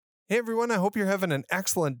Hey everyone, I hope you're having an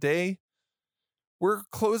excellent day. We're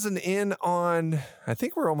closing in on, I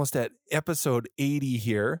think we're almost at episode 80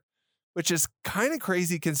 here, which is kind of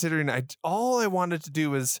crazy considering all I wanted to do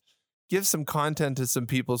was give some content to some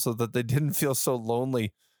people so that they didn't feel so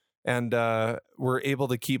lonely and were able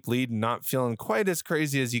to keep leading, not feeling quite as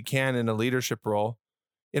crazy as you can in a leadership role.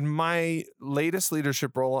 In my latest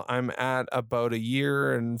leadership role, I'm at about a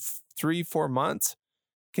year and 3, 4 months.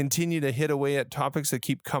 Continue to hit away at topics that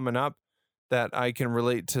keep coming up that I can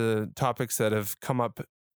relate to topics that have come up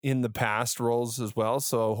in the past roles as well.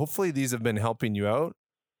 So hopefully these have been helping you out.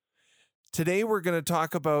 Today we're going to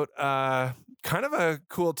talk about kind of a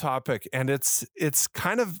cool topic, and it's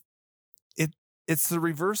kind of it's the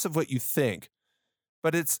reverse of what you think,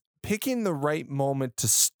 but it's picking the right moment to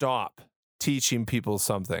stop teaching people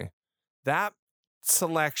something. That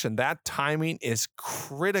selection, that timing is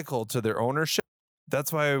critical to their ownership.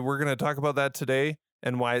 That's why we're going to talk about that today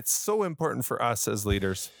and why it's so important for us as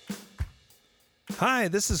leaders. Hi,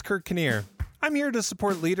 this is Kurt Kinnear. I'm here to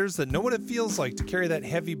support leaders that know what it feels like to carry that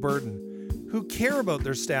heavy burden, who care about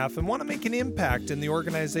their staff and want to make an impact in the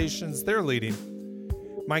organizations they're leading.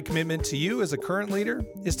 My commitment to you as a current leader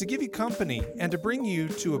is to give you company and to bring you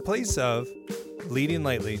to a place of leading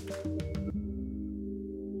lightly.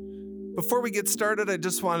 Before we get started, I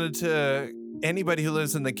just wanted to anybody who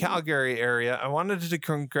lives in the Calgary area, I wanted to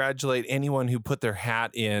congratulate anyone who put their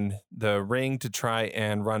hat in the ring to try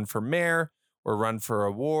and run for mayor or run for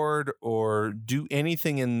a ward or do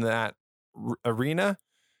anything in that arena.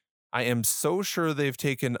 I am so sure they've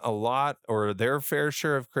taken a lot or their fair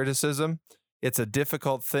share of criticism. It's a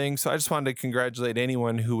difficult thing. So I just wanted to congratulate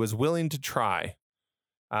anyone who was willing to try.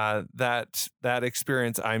 That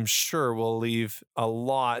experience, I'm sure, will leave a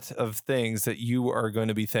lot of things that you are going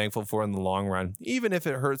to be thankful for in the long run. Even if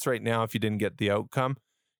it hurts right now, if you didn't get the outcome,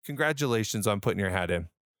 congratulations on putting your hat in.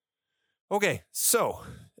 Okay, so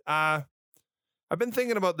I've been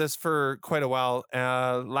thinking about this for quite a while.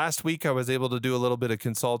 Last week, I was able to do a little bit of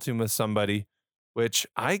consulting with somebody, which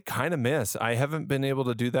I kind of miss. I haven't been able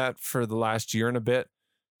to do that for the last year and a bit.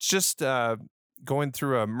 It's just going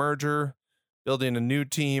through a merger, building a new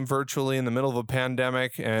team virtually in the middle of a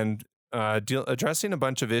pandemic, and addressing a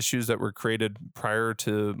bunch of issues that were created prior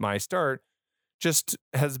to my start just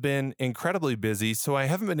has been incredibly busy. So I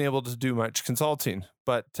haven't been able to do much consulting,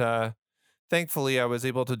 but thankfully I was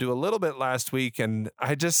able to do a little bit last week, and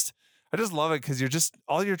I just love it because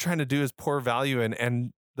all you're trying to do is pour value in.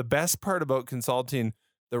 And the best part about consulting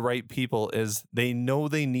the right people is they know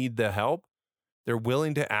they need the help. They're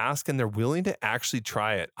willing to ask and they're willing to actually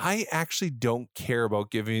try it. I actually don't care about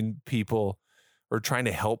giving people or trying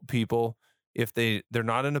to help people if they're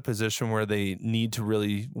not in a position where they need to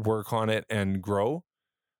really work on it and grow.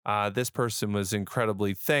 This person was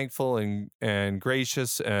incredibly thankful and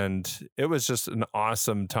gracious, and it was just an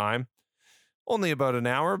awesome time. Only about an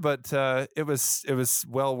hour, but it was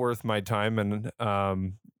well worth my time. And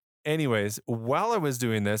anyways, while I was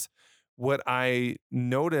doing this, what I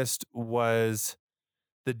noticed was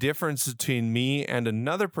the difference between me and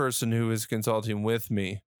another person who is consulting with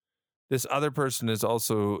me. This other person is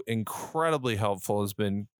also incredibly helpful, has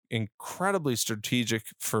been incredibly strategic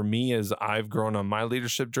for me as I've grown on my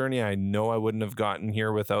leadership journey. I know I wouldn't have gotten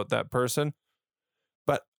here without that person.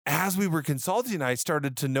 But as we were consulting, I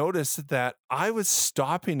started to notice that I was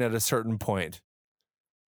stopping at a certain point,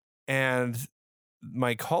 and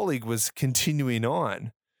my colleague was continuing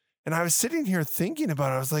on. And I was sitting here thinking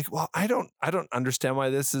about it. I was like, well, I don't understand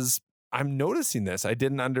why I'm noticing this. I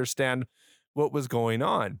didn't understand what was going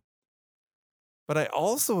on. But I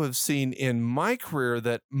also have seen in my career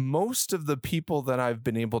that most of the people that I've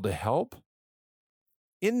been able to help,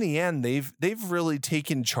 in the end, they've really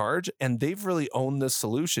taken charge and they've really owned the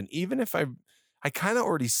solution. Even if I kind of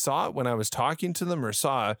already saw it when I was talking to them, or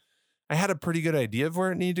I had a pretty good idea of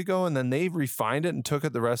where it needed to go, and then they refined it and took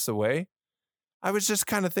it the rest of the way. I was just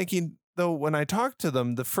kind of thinking, though, when I talked to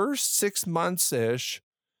them, the first 6 months-ish,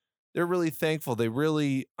 they're really thankful. They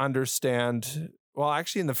really understand. Well,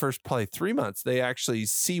 actually, in the first probably 3 months, they actually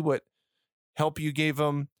see what help you gave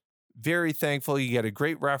them. Very thankful. You get a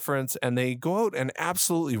great reference, and they go out and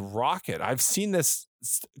absolutely rock it. I've seen this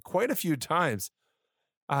quite a few times.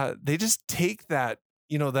 They just take that,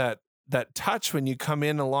 that touch when you come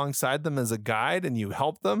in alongside them as a guide and you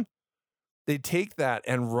help them. They take that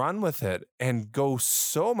and run with it and go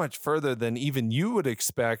so much further than even you would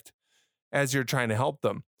expect as you're trying to help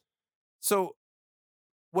them. So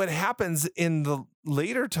what happens in the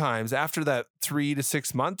later times after that 3 to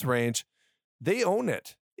 6 month range, they own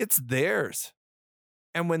it. It's theirs.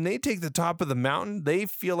 And when they take the top of the mountain, they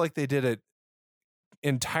feel like they did it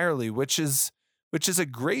entirely, which is which is a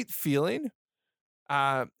great feeling.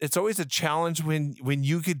 It's always a challenge when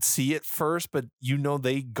you could see it first, but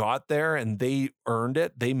they got there and they earned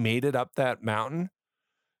it. They made it up that mountain.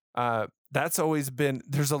 That's always been,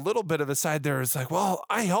 there's a little bit of a side there. It's like, well,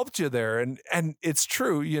 I helped you there. And it's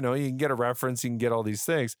true, you can get a reference, you can get all these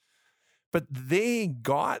things, but they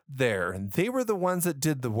got there and they were the ones that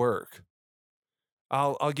did the work.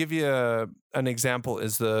 I'll give you an example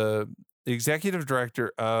is the executive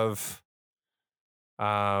director of,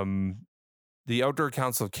 the Outdoor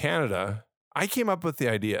Council of Canada. I came up with the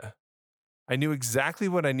idea. I knew exactly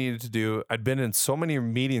what I needed to do. I'd been in so many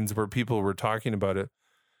meetings where people were talking about it.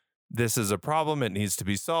 This is a problem. It needs to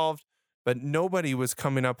be solved. But nobody was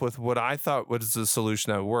coming up with what I thought was the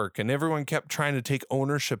solution that would work. And everyone kept trying to take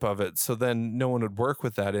ownership of it. So then no one would work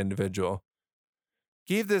with that individual.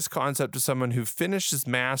 Gave this concept to someone who finished his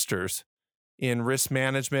master's in risk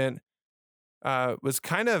management, was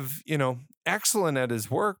kind of, excellent at his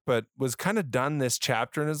work, but was kind of done this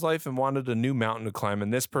chapter in his life and wanted a new mountain to climb.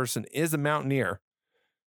 And this person is a mountaineer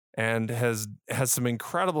and has some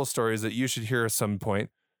incredible stories that you should hear at some point.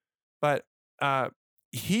 But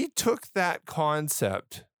he took that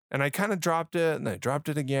concept and I kind of dropped it and I dropped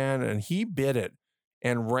it again and he bit it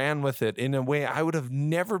and ran with it in a way I would have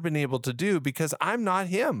never been able to do because I'm not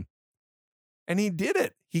him. And he did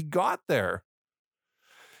it. He got there.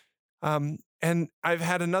 And I've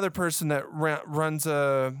had another person that runs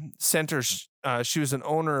a center. She was an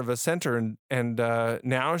owner of a center and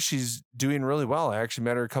now she's doing really well. I actually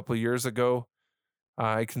met her a couple of years ago.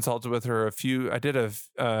 I consulted with her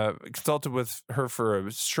consulted with her for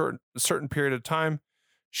a certain period of time.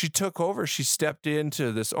 She took over. She stepped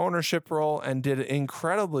into this ownership role and did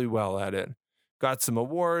incredibly well at it. Got some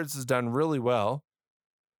awards, has done really well.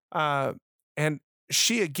 And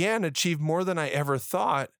she again achieved more than I ever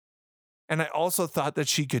thought. And I also thought that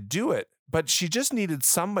she could do it, but she just needed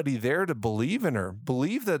somebody there to believe in her,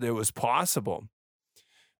 believe that it was possible.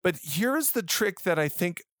 But here's the trick that I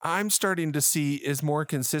think I'm starting to see is more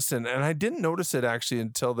consistent. And I didn't notice it actually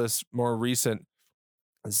until this more recent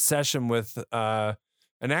session with an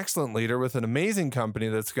excellent leader with an amazing company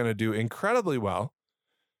that's going to do incredibly well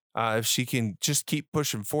if she can just keep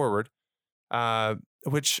pushing forward,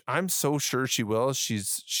 which I'm so sure she will.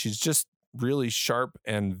 She's just really sharp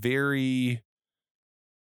and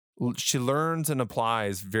she learns and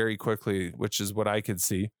applies very quickly, which is what I could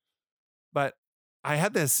see. But I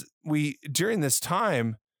had during this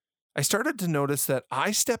time, I started to notice that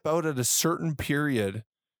I step out at a certain period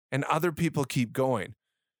and other people keep going.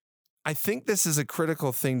 I think this is a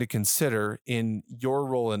critical thing to consider in your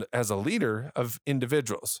role as a leader of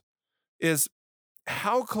individuals is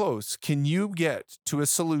how close can you get to a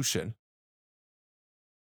solution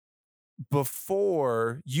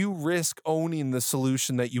before you risk owning the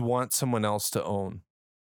solution that you want someone else to own?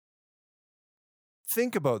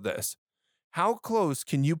 Think about this. How close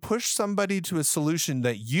can you push somebody to a solution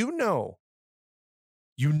that you know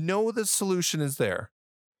the solution is there?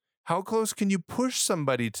 How close can you push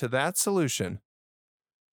somebody to that solution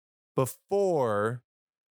before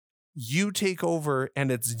you take over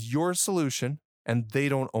and it's your solution and they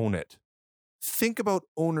don't own it? Think about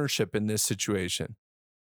ownership in this situation.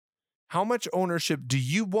 How much ownership do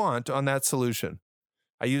you want on that solution?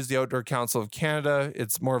 I use the Outdoor Council of Canada.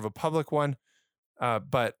 It's more of a public one.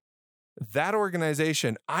 But that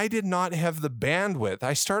organization, I did not have the bandwidth.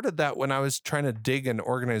 I started that when I was trying to dig an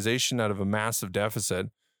organization out of a massive deficit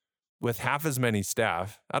with half as many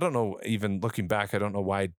staff. I don't know, even looking back, I don't know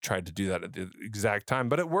why I tried to do that at the exact time,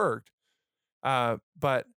 but it worked.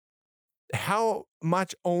 But how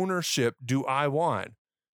much ownership do I want?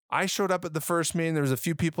 I showed up at the first meeting. There was a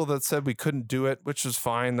few people that said we couldn't do it, which was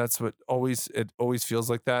fine. That's what it always feels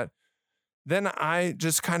like that. Then I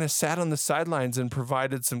just kind of sat on the sidelines and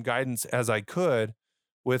provided some guidance as I could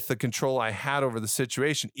with the control I had over the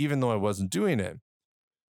situation, even though I wasn't doing it.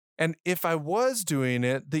 And if I was doing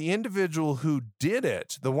it, the individual who did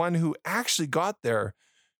it, the one who actually got there,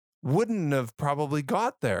 wouldn't have probably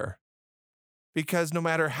got there. Because no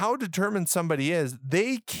matter how determined somebody is,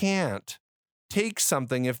 they can't take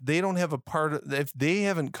something if they don't have if they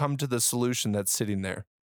haven't come to the solution that's sitting there.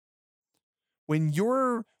 When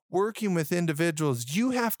you're working with individuals,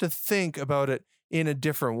 you have to think about it in a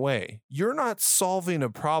different way. You're not solving a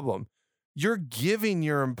problem. You're giving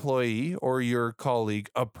your employee or your colleague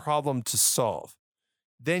a problem to solve.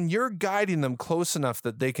 Then you're guiding them close enough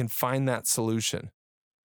that they can find that solution.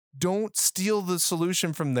 Don't steal the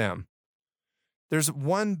solution from them. There's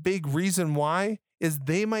one big reason why is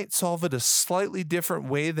they might solve it a slightly different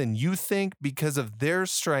way than you think because of their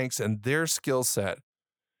strengths and their skill set.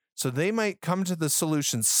 So they might come to the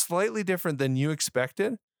solution slightly different than you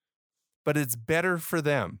expected, but it's better for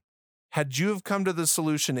them. Had you have come to the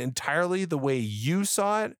solution entirely the way you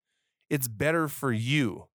saw it, it's better for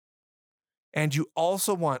you. And you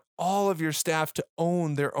also want all of your staff to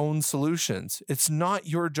own their own solutions. It's not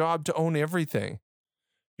your job to own everything.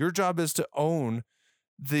 Your job is to own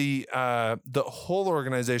the whole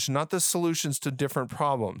organization, not the solutions to different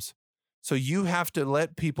problems. So you have to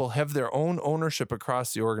let people have their own ownership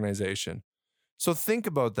across the organization. So think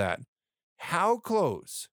about that. How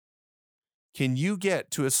close can you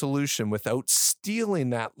get to a solution without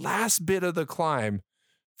stealing that last bit of the climb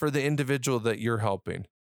for the individual that you're helping?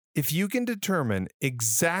 If you can determine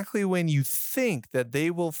exactly when you think that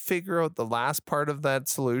they will figure out the last part of that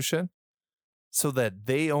solution so that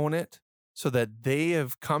they own it, so that they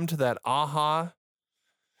have come to that aha,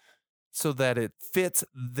 so that it fits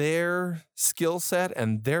their skill set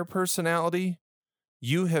and their personality,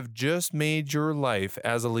 you have just made your life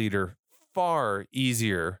as a leader far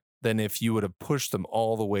easier than if you would have pushed them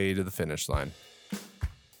all the way to the finish line.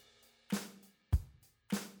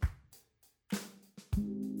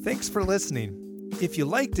 Thanks for listening. If you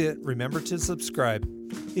liked it, remember to subscribe.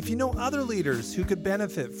 If you know other leaders who could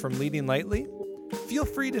benefit from leading lightly, feel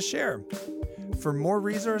free to share. For more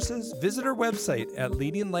resources, visit our website at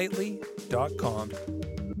leadinglightly.com.